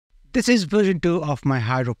This is version 2 of my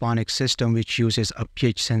hydroponic system, which uses a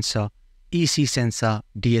pH sensor, EC sensor,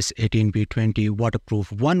 DS18B20 waterproof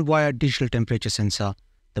one-wire digital temperature sensor,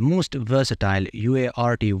 the most versatile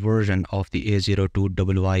UART version of the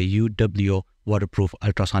A02WIUW waterproof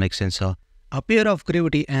ultrasonic sensor, a pair of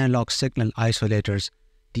gravity analog signal isolators,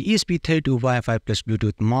 the ESP32 Wi-Fi plus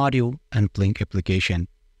Bluetooth module, and Blynk application.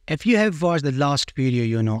 If you have watched the last video,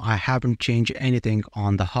 you know I haven't changed anything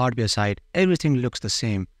on the hardware side. Everything looks the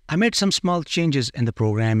same. I made some small changes in the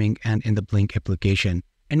programming and in the Blynk application.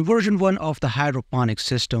 In version 1 of the hydroponic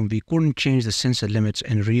system, we couldn't change the sensor limits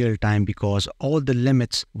in real time because all the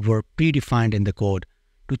limits were predefined in the code.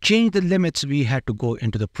 To change the limits, we had to go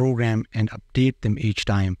into the program and update them each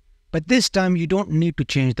time. But this time, you don't need to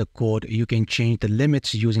change the code. You can change the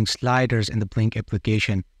limits using sliders in the Blynk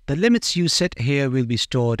application. The limits you set here will be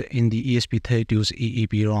stored in the ESP32's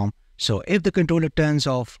EEPROM. So if the controller turns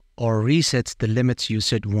off or resets, the limits you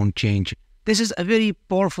set won't change. This is a very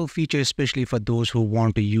powerful feature, especially for those who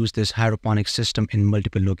want to use this hydroponic system in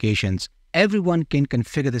multiple locations. Everyone can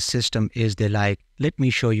configure the system as they like. Let me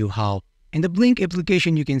show you how. In the Blynk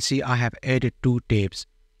application, you can see I have added 2 tabs.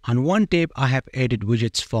 On one tab, I have added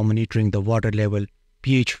widgets for monitoring the water level,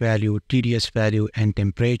 pH value, TDS value, and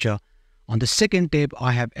temperature. On the second tab,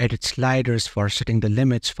 I have added sliders for setting the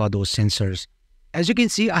limits for those sensors. As you can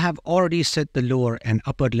see, I have already set the lower and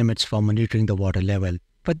upper limits for monitoring the water level.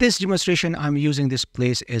 For this demonstration, I'm using this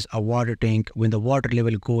place as a water tank. When the water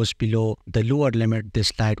level goes below the lower limit,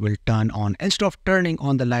 this light will turn on. Instead of turning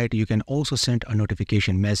on the light, you can also send a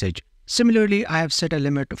notification message. Similarly, I have set a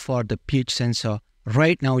limit for the pH sensor.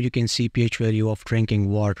 Right now, you can see pH value of drinking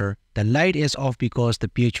water. The light is off because the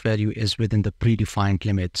pH value is within the predefined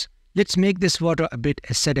limits. Let's make this water a bit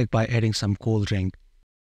acidic by adding some cold drink.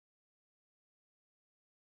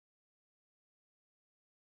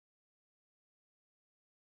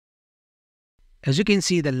 As you can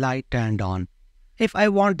see, the light turned on. If I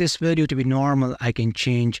want this value to be normal, I can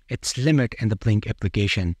change its limit in the Blynk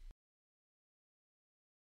application.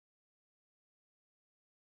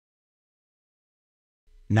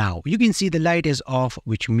 Now, you can see the light is off,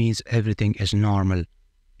 which means everything is normal.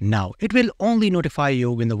 Now, it will only notify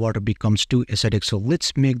you when the water becomes too acidic, so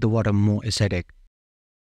let's make the water more acidic.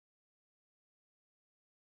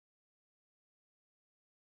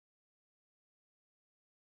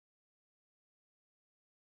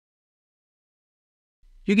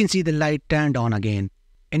 You can see the light turned on again.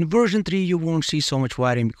 In version 3, you won't see so much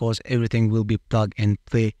wiring because everything will be plug and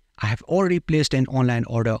play. I have already placed an online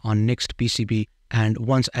order on Next PCB, and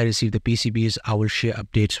once I receive the PCBs, I will share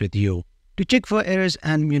updates with you. To check for errors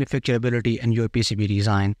and manufacturability in your PCB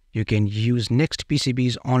design, you can use Next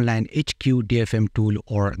PCB's online HQ DFM tool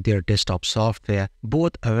or their desktop software,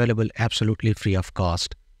 both available absolutely free of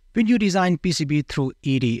cost. When you design PCB through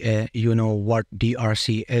EDA, you know what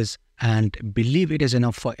DRC is and believe it is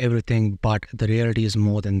enough for everything, but the reality is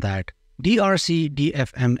more than that. DRC,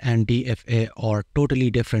 DFM, and DFA are totally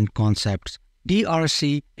different concepts.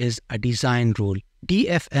 DRC is a design rule.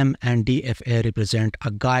 DFM and DFA represent a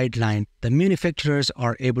guideline. The manufacturers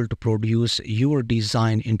are able to produce your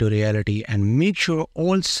design into reality and make sure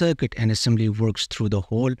all circuit and assembly works through the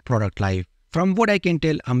whole product life. From what I can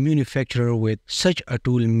tell, a manufacturer with such a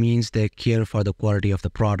tool means they care for the quality of the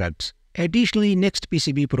products. Additionally, Next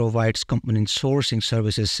PCB provides component sourcing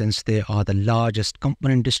services since they are the largest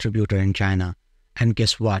component distributor in China. And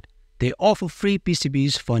guess what? They offer free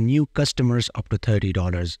PCBs for new customers up to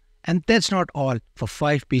 $30. And that's not all. For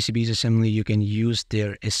 5 PCBs assembly, you can use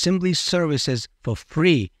their assembly services for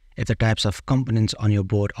free if the types of components on your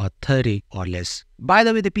board are 30 or less. By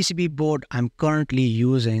the way, the PCB board I'm currently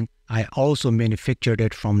using, I also manufactured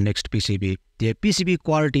it from Next PCB. Their PCB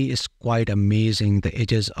quality is quite amazing. The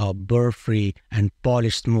edges are burr-free and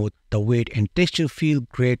polished smooth. The weight and texture feel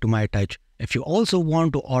great to my touch. If you also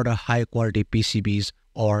want to order high-quality PCBs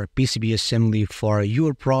or PCB assembly for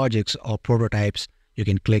your projects or prototypes, you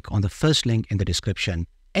can click on the first link in the description.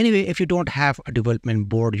 Anyway, if you don't have a development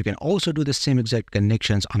board, you can also do the same exact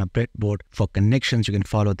connections on a breadboard. For connections, you can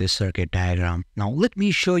follow this circuit diagram. Now, let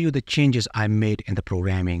me show you the changes I made in the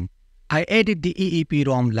programming. I added the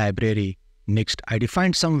EEPROM library. Next, I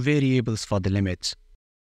defined some variables for the limits.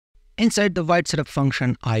 Inside the white setup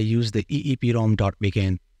function, I used the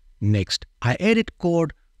EEPROM.begin. Next, I added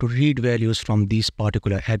code to read values from these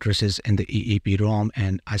particular addresses in the EEPROM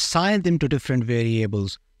and assign them to different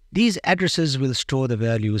variables. These addresses will store the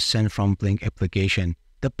values sent from Blynk application.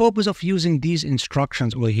 The purpose of using these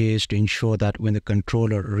instructions over here is to ensure that when the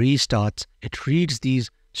controller restarts, it reads these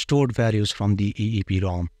stored values from the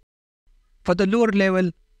EEPROM. For the lower level,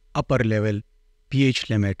 upper level, pH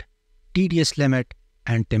limit, TDS limit,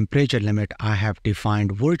 and temperature limit, I have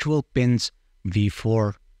defined virtual pins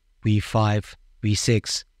V4, V5,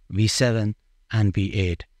 V6, V7, and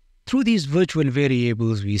V8. Through these virtual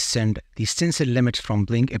variables, we send the sensor limits from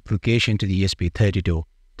Blynk application to the ESP32.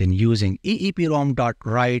 Then using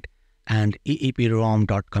EEPROM.write and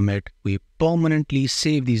EEPROM.commit, we permanently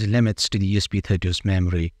save these limits to the ESP32's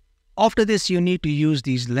memory. After this, you need to use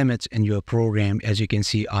these limits in your program. As you can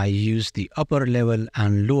see, I use the upper level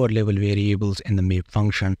and lower level variables in the map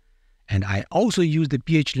function. And I also use the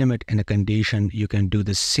pH limit in a condition. You can do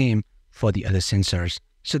the same for the other sensors.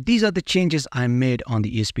 So these are the changes I made on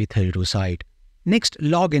the ESP32 side. Next,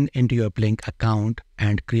 log into your Blynk account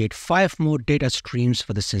and create 5 more data streams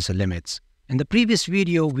for the sensor limits. In the previous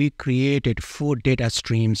video, we created 4 data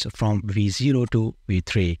streams from V0 to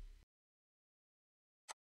V3.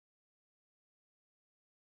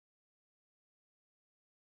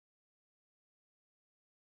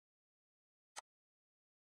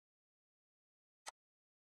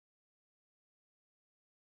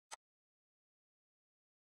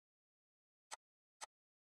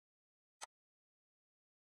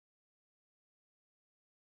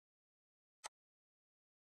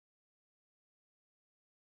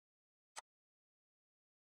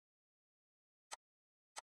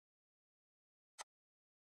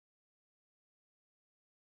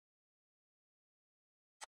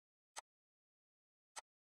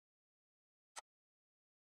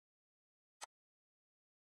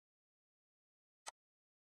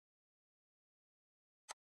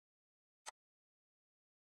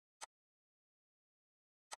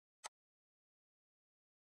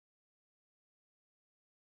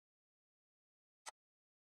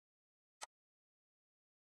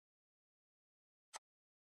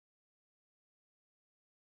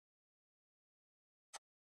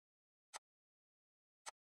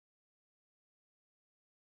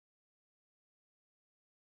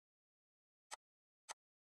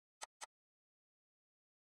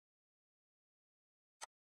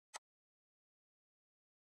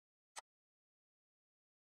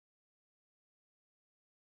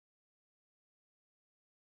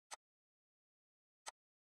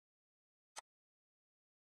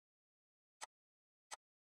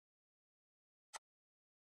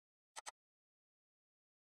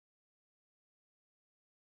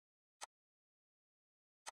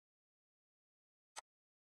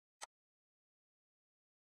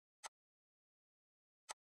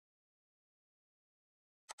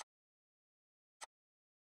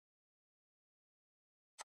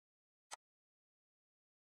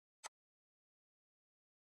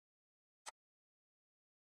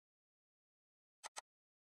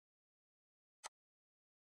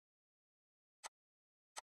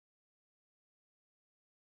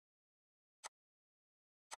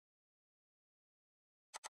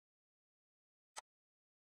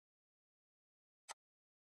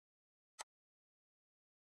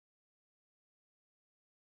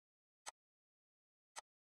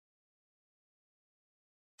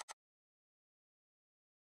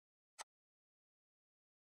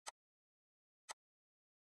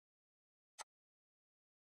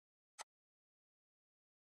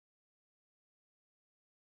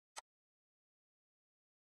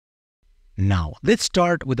 Now, let's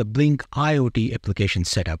start with the Blynk IoT application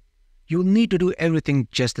setup. You'll need to do everything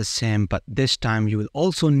just the same, but this time you will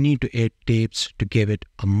also need to add tapes to give it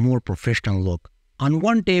a more professional look. On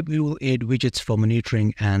one tape, we will add widgets for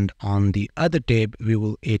monitoring, and on the other tape, we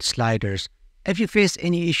will add sliders. If you face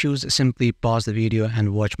any issues, simply pause the video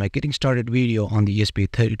and watch my getting started video on the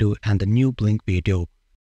ESP32 and the new Blynk video.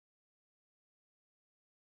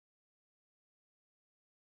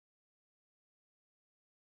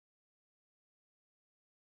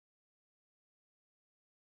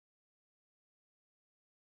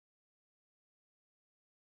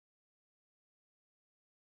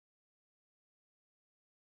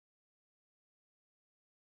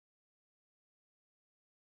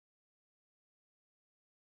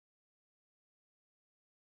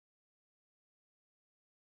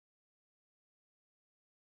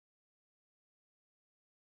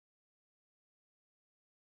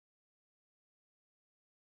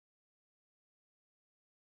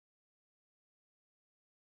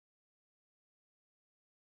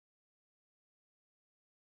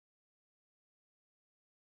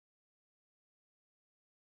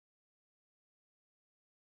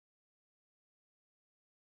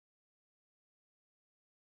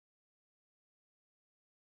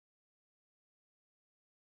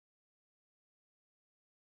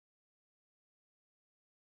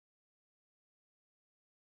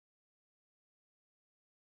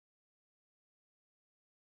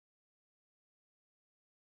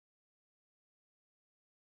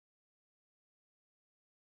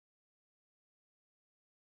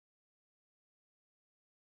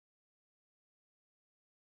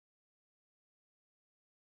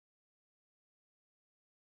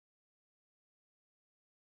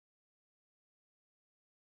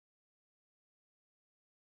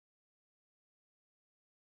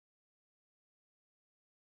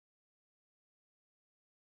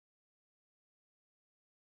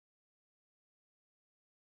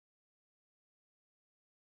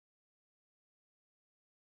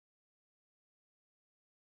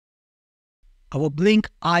 Our Blynk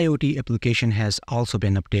IoT application has also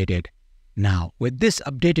been updated. Now, with this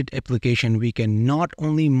updated application, we can not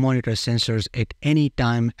only monitor sensors at any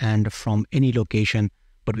time and from any location,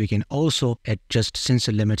 but we can also adjust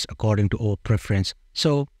sensor limits according to our preference.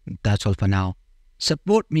 So that's all for now.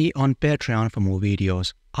 Support me on Patreon for more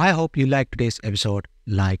videos. I hope you liked today's episode.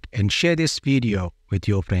 Like and share this video with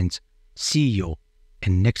your friends. See you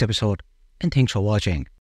in next episode, and thanks for watching.